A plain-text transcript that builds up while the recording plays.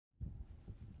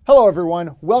Hello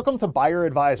everyone, welcome to Buyer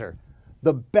Advisor,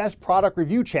 the best product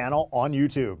review channel on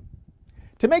YouTube.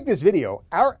 To make this video,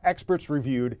 our experts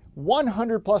reviewed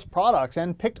 100 plus products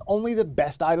and picked only the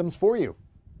best items for you.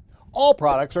 All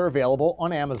products are available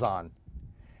on Amazon.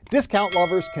 Discount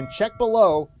lovers can check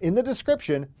below in the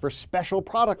description for special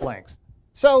product links.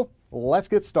 So let's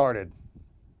get started.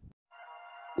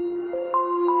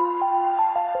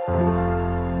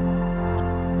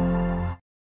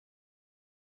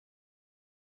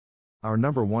 Our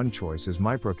number one choice is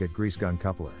MyProKit Grease Gun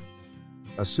Coupler.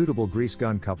 A suitable grease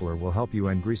gun coupler will help you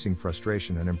end greasing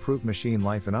frustration and improve machine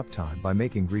life and uptime by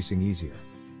making greasing easier.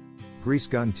 Grease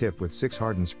gun tip with 6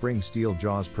 hardened spring steel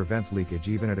jaws prevents leakage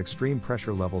even at extreme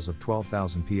pressure levels of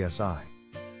 12,000 psi.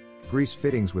 Grease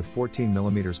fittings with 14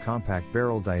 mm compact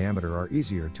barrel diameter are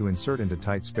easier to insert into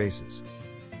tight spaces.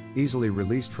 Easily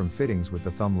released from fittings with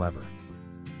the thumb lever.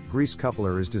 Grease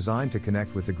coupler is designed to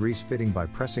connect with the grease fitting by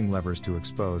pressing levers to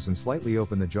expose and slightly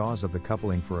open the jaws of the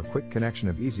coupling for a quick connection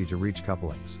of easy-to-reach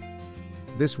couplings.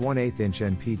 This 1/8 inch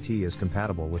NPT is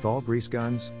compatible with all grease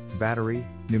guns, battery,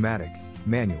 pneumatic,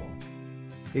 manual.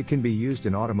 It can be used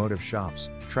in automotive shops,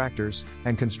 tractors,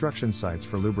 and construction sites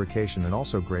for lubrication and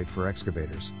also great for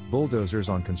excavators, bulldozers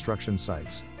on construction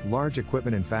sites, large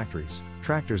equipment in factories,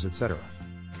 tractors etc.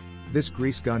 This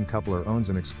grease gun coupler owns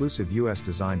an exclusive US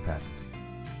design patent.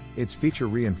 Its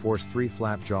feature-reinforced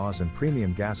 3-flap jaws and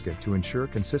premium gasket to ensure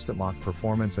consistent lock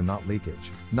performance and not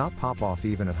leakage, not pop off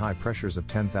even at high pressures of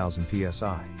 10,000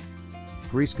 psi.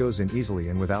 Grease goes in easily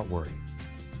and without worry.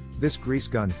 This grease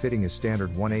gun fitting is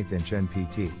standard 1/8 inch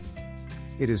NPT.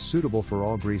 It is suitable for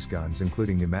all grease guns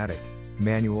including pneumatic,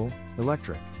 manual,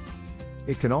 electric.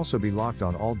 It can also be locked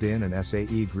on all DIN and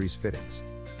SAE grease fittings.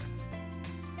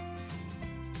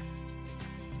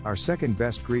 Our second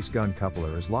best grease gun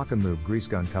coupler is locknlube Grease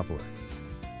Gun Coupler.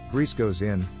 Grease goes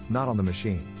in, not on the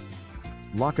machine.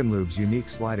 Locknlube's unique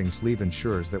sliding sleeve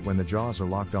ensures that when the jaws are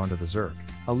locked onto the zerk,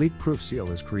 a leak-proof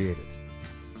seal is created.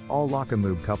 All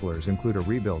locknlube couplers include a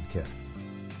rebuild kit.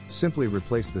 Simply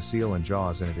replace the seal and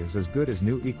jaws and it is as good as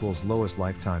new equals lowest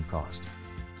lifetime cost.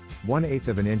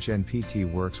 1/8 inch NPT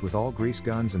works with all grease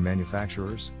guns and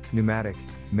manufacturers, pneumatic,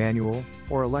 manual,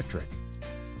 or electric.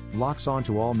 Locks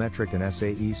onto all metric and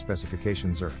SAE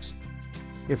specification zerks.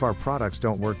 If our products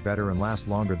don't work better and last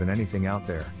longer than anything out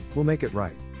there, we'll make it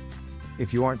right.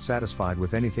 If you aren't satisfied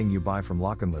with anything you buy from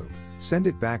Locknlube, send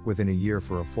it back within a year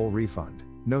for a full refund,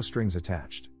 no strings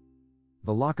attached.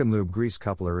 The Locknlube grease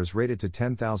coupler is rated to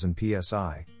 10,000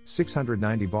 psi,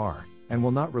 690 bar, and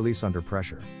will not release under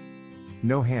pressure.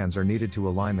 No hands are needed to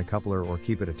align the coupler or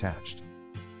keep it attached.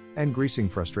 End greasing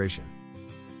frustration.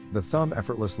 The thumb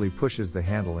effortlessly pushes the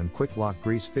handle and quick lock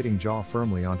grease fitting jaw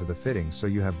firmly onto the fitting so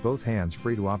you have both hands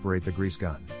free to operate the grease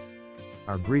gun.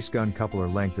 Our grease gun coupler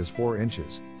length is 4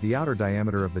 inches, the outer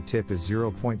diameter of the tip is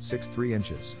 0.63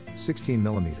 inches, 16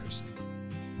 millimeters.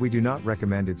 We do not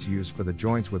recommend its use for the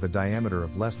joints with a diameter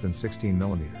of less than 16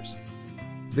 millimeters.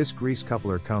 This grease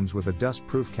coupler comes with a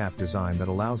dust-proof cap design that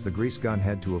allows the grease gun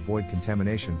head to avoid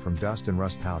contamination from dust and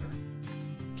rust powder.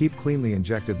 Keep cleanly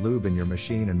injected lube in your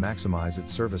machine and maximize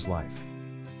its service life.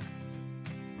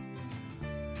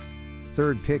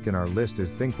 Third pick in our list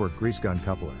is ThinkWork Grease Gun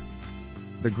Coupler.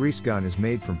 The grease gun is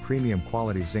made from premium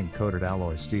quality zinc-coated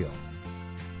alloy steel.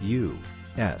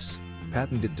 U.S.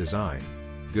 patented design,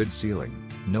 good sealing,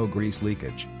 no grease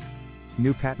leakage.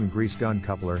 New patent grease gun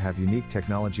coupler have unique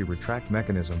technology retract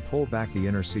mechanism pull back the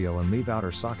inner seal and leave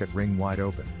outer socket ring wide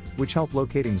open, which help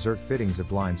locating zerk fittings at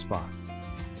blind spot.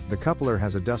 The coupler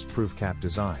has a dust-proof cap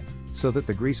design, so that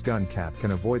the grease gun cap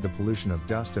can avoid the pollution of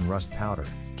dust and rust powder,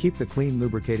 keep the clean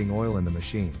lubricating oil in the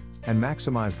machine, and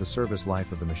maximize the service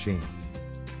life of the machine.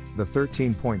 The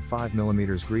 13.5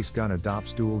 mm grease gun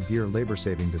adopts dual gear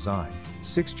labor-saving design,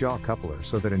 6-jaw coupler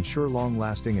so that ensure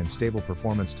long-lasting and stable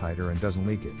performance tighter and doesn't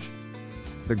leakage.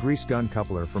 The grease gun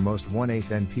coupler for most 1/8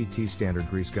 NPT standard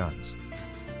grease guns.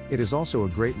 It is also a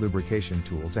great lubrication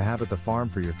tool to have at the farm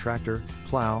for your tractor,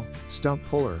 plow, stump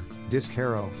puller, disc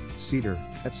harrow, seeder,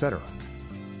 etc.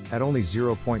 At only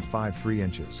 0.53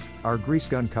 inches, our grease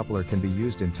gun coupler can be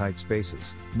used in tight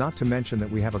spaces, not to mention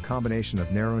that we have a combination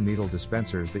of narrow needle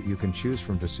dispensers that you can choose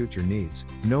from to suit your needs,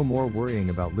 no more worrying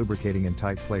about lubricating in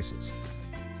tight places.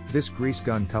 This grease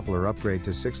gun coupler upgrade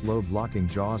to 6-lobe locking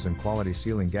jaws and quality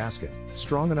sealing gasket,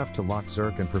 strong enough to lock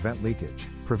zerk and prevent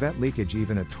leakage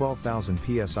even at 12,000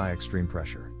 psi extreme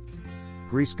pressure.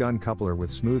 Grease gun coupler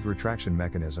with smooth retraction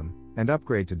mechanism, and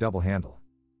upgrade to double handle.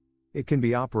 It can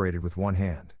be operated with one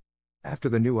hand. After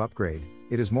the new upgrade,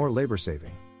 it is more labor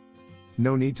saving.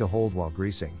 No need to hold while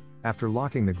greasing. After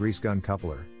locking the grease gun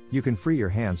coupler, you can free your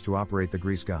hands to operate the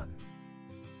grease gun.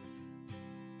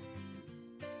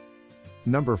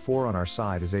 Number 4 on our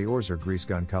side is Aorzer Grease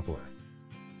Gun Coupler.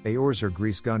 Aorzer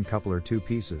Grease Gun Coupler 2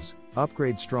 pieces,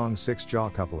 upgrade strong 6-jaw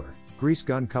coupler. Grease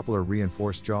gun coupler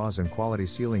reinforced jaws and quality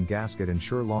sealing gasket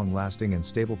ensure long-lasting and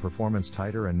stable performance,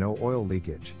 tighter and no oil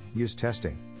leakage. Use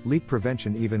testing. Leak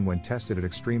prevention even when tested at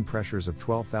extreme pressures of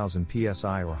 12,000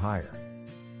 psi or higher.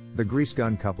 The grease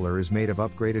gun coupler is made of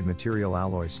upgraded material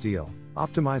alloy steel,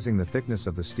 optimizing the thickness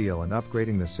of the steel and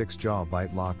upgrading the 6-jaw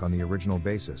bite lock on the original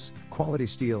basis. Quality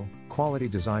steel, quality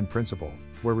design principle,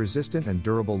 where resistant and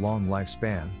durable, long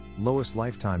lifespan, lowest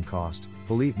lifetime cost.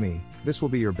 Believe me, this will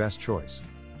be your best choice.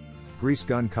 Grease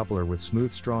gun coupler with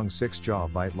smooth strong 6-jaw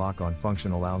bite lock on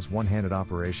function allows one-handed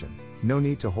operation. No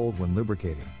need to hold when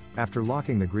lubricating. After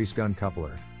locking the grease gun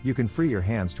coupler, you can free your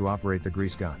hands to operate the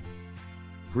grease gun.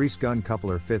 Grease gun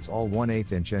coupler fits all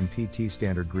 1/8 inch NPT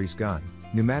standard grease gun,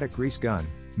 pneumatic grease gun,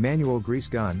 manual grease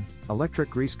gun, electric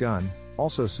grease gun,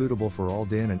 also suitable for all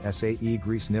DIN and SAE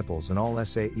grease nipples and all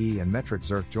SAE and metric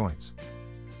zerk joints.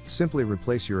 Simply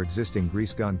replace your existing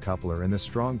grease gun coupler and this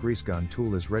strong grease gun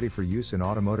tool is ready for use in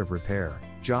automotive repair,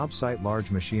 job site,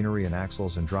 large machinery and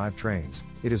axles and drive trains.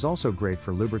 It is also great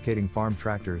for lubricating farm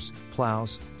tractors,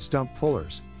 plows, stump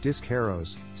pullers, disc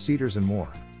harrows, seeders and more.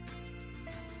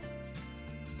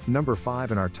 Number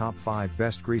 5 in our top 5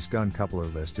 best grease gun coupler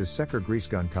list is Secker Grease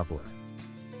Gun Coupler.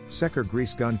 Secker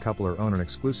Grease Gun Coupler own an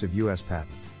exclusive US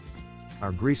patent.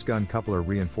 Our grease gun coupler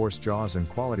reinforced jaws and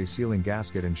quality sealing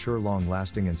gasket ensure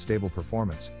long-lasting and stable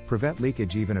performance, prevent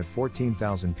leakage even at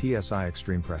 14,000 psi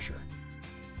extreme pressure.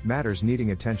 Matters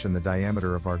needing attention: the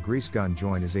diameter of our grease gun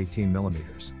joint is 18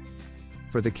 mm.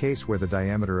 For the case where the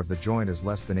diameter of the joint is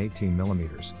less than 18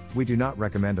 mm, we do not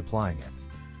recommend applying it.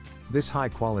 This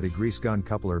high-quality grease gun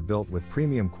coupler built with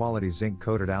premium quality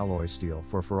zinc-coated alloy steel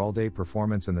for all-day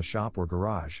performance in the shop or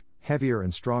garage, heavier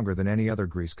and stronger than any other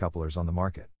grease couplers on the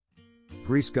market.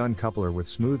 Grease gun coupler with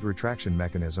smooth retraction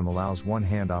mechanism allows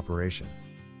one-hand operation.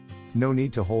 No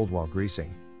need to hold while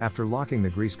greasing. After locking the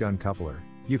grease gun coupler,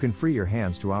 you can free your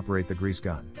hands to operate the grease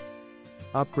gun.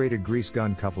 Upgraded grease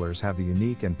gun couplers have the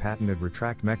unique and patented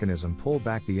retract mechanism, pull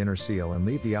back the inner seal and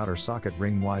leave the outer socket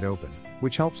ring wide open,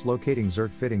 which helps locating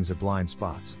zerk fittings at blind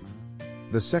spots.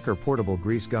 The Secker portable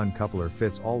grease gun coupler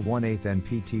fits all 1/8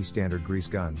 NPT standard grease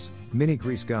guns, mini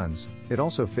grease guns. It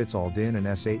also fits all DIN and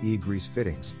SAE grease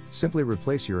fittings. Simply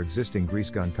replace your existing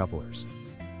grease gun couplers.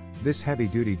 This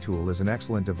heavy-duty tool is an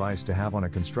excellent device to have on a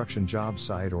construction job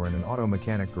site or in an auto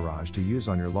mechanic garage to use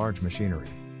on your large machinery.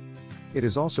 It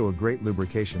is also a great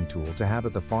lubrication tool to have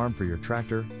at the farm for your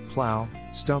tractor, plow,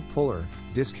 stump puller,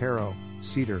 disc harrow,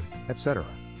 seeder, etc.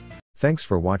 Thanks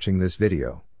for watching this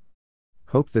video.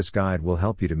 Hope this guide will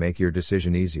help you to make your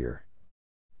decision easier.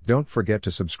 Don't forget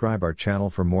to subscribe our channel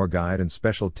for more guide and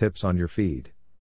special tips on your feed.